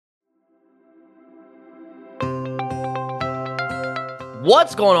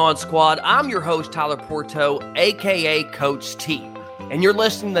What's going on, squad? I'm your host, Tyler Porto, aka Coach T, and you're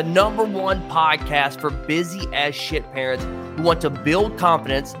listening to the #1 podcast for busy as shit parents who want to build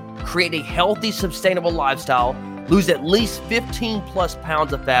confidence, create a healthy, sustainable lifestyle, lose at least 15 plus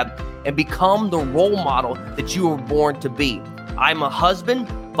pounds of fat, and become the role model that you were born to be. I'm a husband,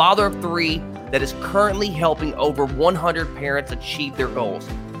 father of 3, that is currently helping over 100 parents achieve their goals.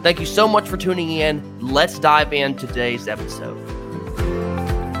 Thank you so much for tuning in. Let's dive in today's episode.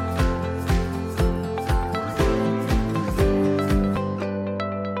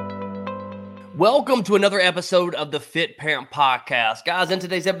 Welcome to another episode of the Fit Parent Podcast. Guys, in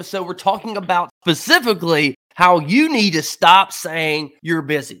today's episode, we're talking about specifically how you need to stop saying you're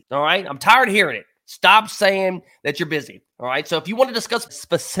busy, all right? I'm tired of hearing it. Stop saying that you're busy, all right? So if you want to discuss a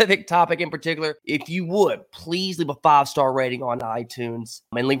specific topic in particular, if you would, please leave a 5-star rating on iTunes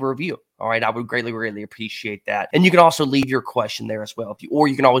and leave a review. All right, I would greatly appreciate that. And you can also leave your question there as well. Or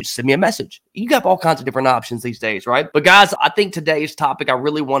you can always send me a message. You got all kinds of different options these days, right? But guys, I think today's topic,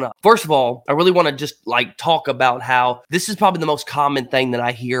 first of all, I really want to just talk about how this is probably the most common thing that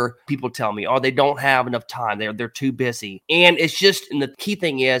I hear people tell me. Oh, they don't have enough time. They're too busy. And it's just, and the key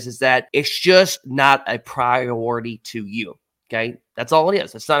thing is that it's just not a priority to you. Okay. That's all it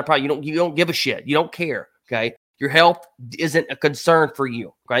is. It's not a priority. You don't give a shit. You don't care. Okay. Your health isn't a concern for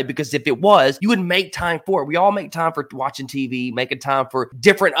you, right? Because if it was, you would make time for it. We all make time for watching TV, making time for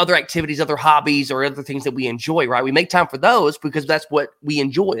different other activities, other hobbies, or other things that we enjoy, right? We make time for those because that's what we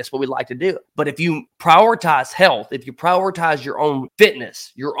enjoy. That's what we like to do. But if you prioritize health, if you prioritize your own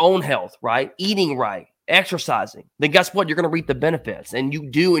fitness, your own health, right? Eating right, exercising, then guess what? You're going to reap the benefits. And you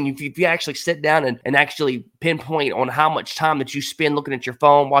do. And if you actually sit down and actually pinpoint on how much time that you spend looking at your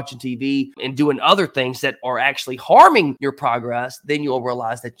phone, watching TV, and doing other things that are actually harming your progress, then you'll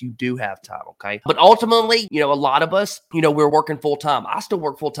realize that you do have time, okay? But ultimately, a lot of us, we're working full time. I still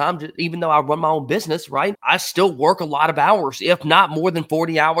work full time, even though I run my own business, right? I still work a lot of hours, if not more than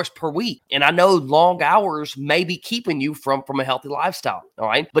 40 hours per week. And I know long hours may be keeping you from a healthy lifestyle, all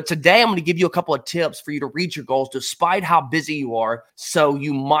right? But today I'm going to give you a couple of tips for you to reach your goals despite how busy you are. So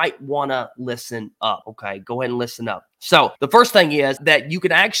you might want to listen up. Okay. Go ahead and listen up. So the first thing is that you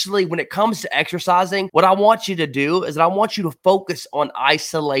can actually, when it comes to exercising, what I want you to do is that I want you to focus on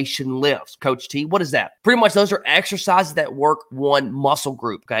isolation lifts. Coach T, what is that? Pretty much those are exercises that work one muscle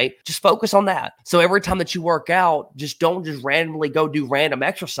group. Okay. Just focus on that. So every time that you work out, don't randomly go do random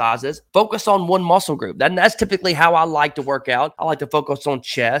exercises. Focus on one muscle group. And that's typically how I like to work out. I like to focus on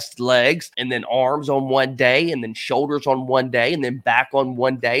chest, legs, and then arms on one day, and then shoulders on one day, and then back on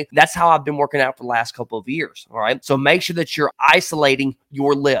one day. That's how I've been working out for the last couple of years. All right. So make sure that you're isolating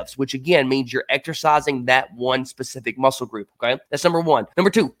your lifts, which again means you're exercising that one specific muscle group. Okay. That's number 1. Number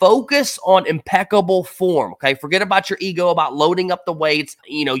 2, focus on impeccable form. Okay. Forget about your ego, about loading up the weights,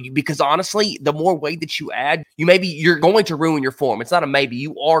 because honestly, the more weight that you add, you're going to ruin your form. It's not a maybe,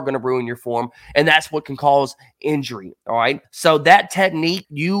 you are going to ruin your form. And that's what can cause injury. All right. So that technique,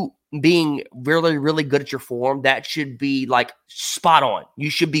 you being really, really good at your form, that should be spot on. You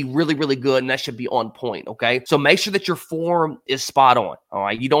should be really, really good, and that should be on point, okay? So make sure that your form is spot on, all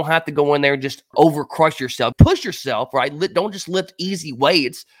right? You don't have to go in there and just over-crush yourself. Push yourself, right? Don't just lift easy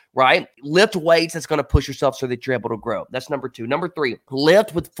weights, right? Lift weights that's going to push yourself so that you're able to grow. That's number 2. Number 3,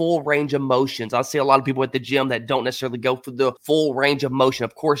 lift with full range of motions. I see a lot of people at the gym that don't necessarily go for the full range of motion.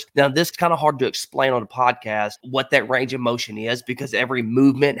 Of course, now this is kind of hard to explain on a podcast what that range of motion is because every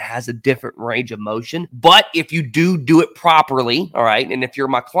movement has a different range of motion. But if you do it properly, all right, and if you're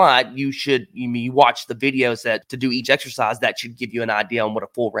my client, you watch the videos to do each exercise. That should give you an idea on what a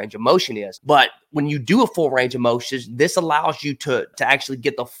full range of motion is. But when you do a full range of motions, this allows you to actually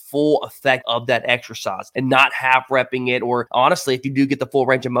get the full effect of that exercise and not half repping it. Or honestly, if you do get the full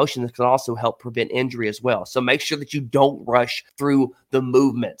range of motion, this can also help prevent injury as well. So make sure that you don't rush through the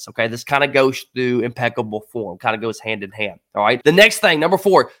movements. Okay. This kind of goes through impeccable form, kind of goes hand in hand. All right. The next thing, number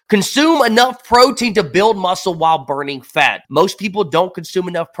 4, consume enough protein to build muscle while burning fat. Most people don't consume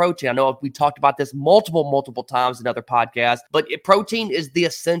enough protein. I know we talked about this multiple times in other podcasts, but protein is the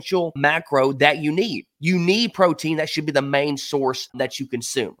essential macro that you need. You need protein. That should be the main source that you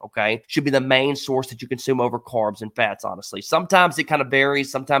consume, okay? Should be the main source that you consume over carbs and fats, honestly. Sometimes it kind of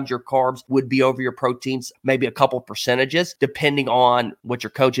varies. Sometimes your carbs would be over your proteins, maybe a couple percentages, depending on what your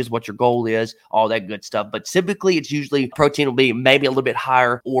coach is, what your goal is, all that good stuff. But typically, it's usually protein will be maybe a little bit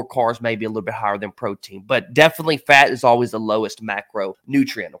higher or carbs maybe a little bit higher than protein. But definitely fat is always the lowest macro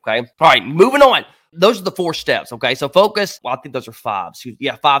nutrient, okay? All right, moving on. those are the 4 steps. Okay. So focus. Well, I think those are 5.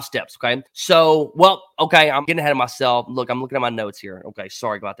 Yeah, 5 steps. Okay. So, I'm getting ahead of myself. Look, I'm looking at my notes here. Okay.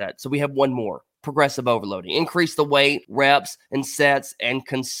 Sorry about that. So we have one more. Progressive overloading. Increase the weight, reps, and sets, and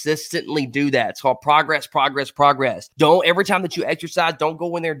consistently do that. It's called progress. Don't, every time that you exercise, don't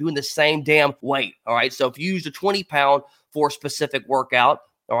go in there doing the same damn weight. All right. So if you used a 20 pound for a specific workout,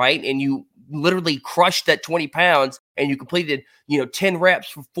 all right, and you literally crushed that 20 pounds and you completed, 10 reps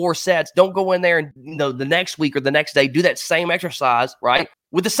for 4 sets, don't go in there and, the next week or the next day, do that same exercise, right?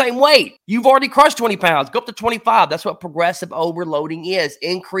 With the same weight. You've already crushed 20 pounds. Go up to 25. That's what progressive overloading is,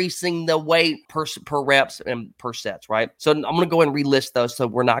 increasing the weight per reps and per sets, right? So I'm going to go ahead and relist those so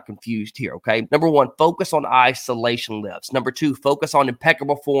we're not confused here, okay? Number 1, focus on isolation lifts. Number 2, focus on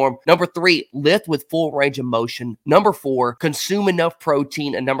impeccable form. Number 3, lift with full range of motion. Number 4, consume enough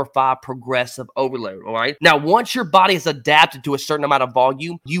protein. And number 5, progressive overload, all right? Now, once your body is adapted to a certain amount of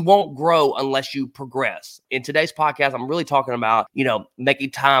volume, you won't grow unless you progress. In today's podcast, I'm really talking about, making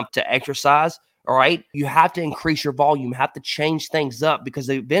time to exercise. All right. You have to increase your volume, you have to change things up,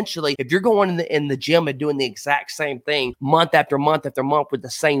 because eventually, if you're going in the gym and doing the exact same thing month after month after month with the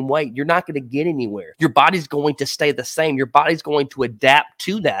same weight, you're not going to get anywhere. Your body's going to stay the same. Your body's going to adapt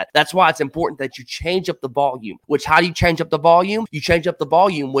to that. That's why it's important that you change up the volume. Which, how do you change up the volume? You change up the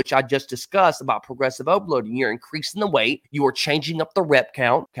volume, which I just discussed about progressive overloading. You're increasing the weight, you are changing up the rep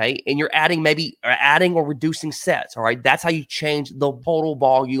count, okay, and you're adding or reducing sets. All right. That's how you change the total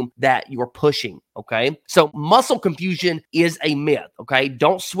volume that you're pushing. Okay. So muscle confusion is a myth. Okay.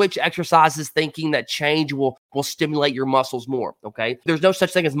 Don't switch exercises thinking that change will stimulate your muscles more. Okay. There's no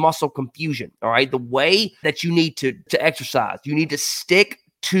such thing as muscle confusion. All right. The way that you need to exercise, you need to stick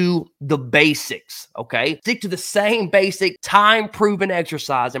to the basics. Okay. Stick to the same basic time-proven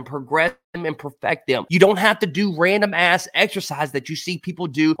exercise and progress them and perfect them. You don't have to do random ass exercise that you see people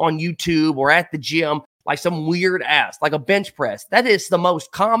do on YouTube or at the gym, like some weird ass, like a bench press. That is the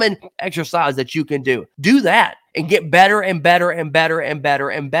most common exercise that you can do. Do that and get better and better and better and better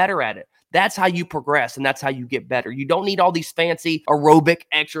and better at it. That's how you progress, and that's how you get better. You don't need all these fancy aerobic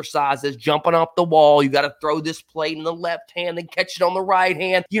exercises, jumping off the wall. You got to throw this plate in the left hand and catch it on the right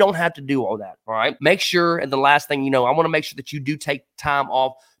hand. You don't have to do all that, all right? Make sure, and the last thing, I want to make sure that you do take time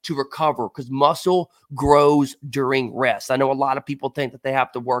off to recover, because muscle grows during rest. I know a lot of people think that they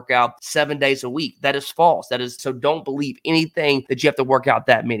have to work out 7 days a week. That is false. So don't believe anything that you have to work out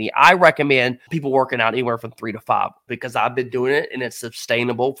that many. I recommend people working out anywhere from 3 to 5, because I've been doing it and it's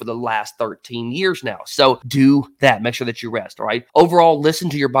sustainable for the last 13 years now. So do that. Make sure that you rest. All right. Overall, listen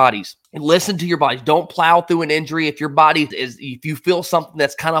to your bodies. And listen to your bodies. Don't plow through an injury. If you feel something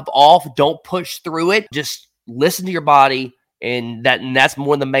that's kind of off, don't push through it. Just listen to your body. And that's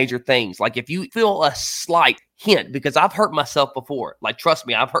one of the major things. Like, if you feel a slight hint, because I've hurt myself before. Like, trust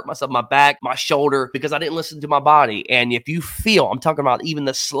me, I've hurt myself, my back, my shoulder, because I didn't listen to my body. And if you feel, I'm talking about even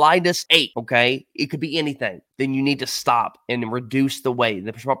the slightest ache, okay, it could be anything, then you need to stop and reduce the weight.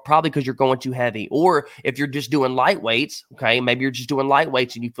 Probably because you're going too heavy. Or if you're just doing light weights, okay, maybe you're just doing light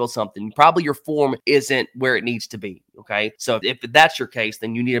weights and you feel something. Probably your form isn't where it needs to be, okay? So if that's your case,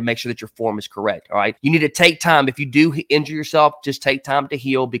 then you need to make sure that your form is correct, all right? You need to take time. If you do injure yourself, just take time to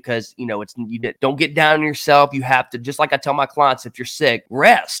heal, because, you don't get down on yourself. You have to, just like I tell my clients, if you're sick,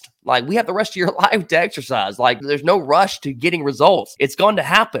 rest. Like, we have the rest of your life to exercise. Like, there's no rush to getting results. It's going to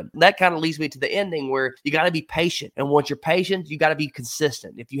happen. That kind of leads me to the ending, where you got to be patient. And once you're patient, you got to be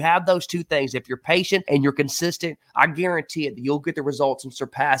consistent. If you have those two things, if you're patient and you're consistent, I guarantee it that you'll get the results and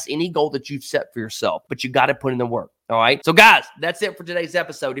surpass any goal that you've set for yourself. But you got to put in the work. All right. So guys, that's it for today's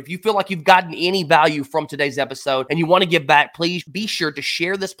episode. If you feel like you've gotten any value from today's episode and you want to give back, please be sure to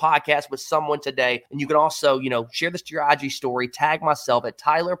share this podcast with someone today. And you can also, share this to your IG story, tag myself at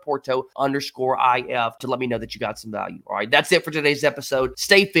TylerPorto_IF to let me know that you got some value. All right. That's it for today's episode.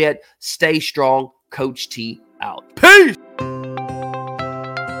 Stay fit, stay strong. Coach T out. Peace.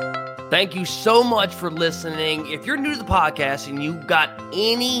 Thank you so much for listening. If you're new to the podcast and you got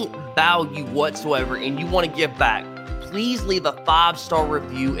any value whatsoever and you want to give back, please leave a 5-star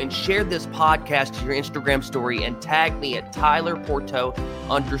review and share this podcast to your Instagram story and tag me at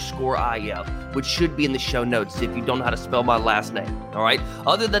TylerPorto_IF, which should be in the show notes if you don't know how to spell my last name. All right.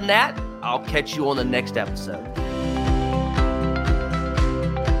 Other than that, I'll catch you on the next episode.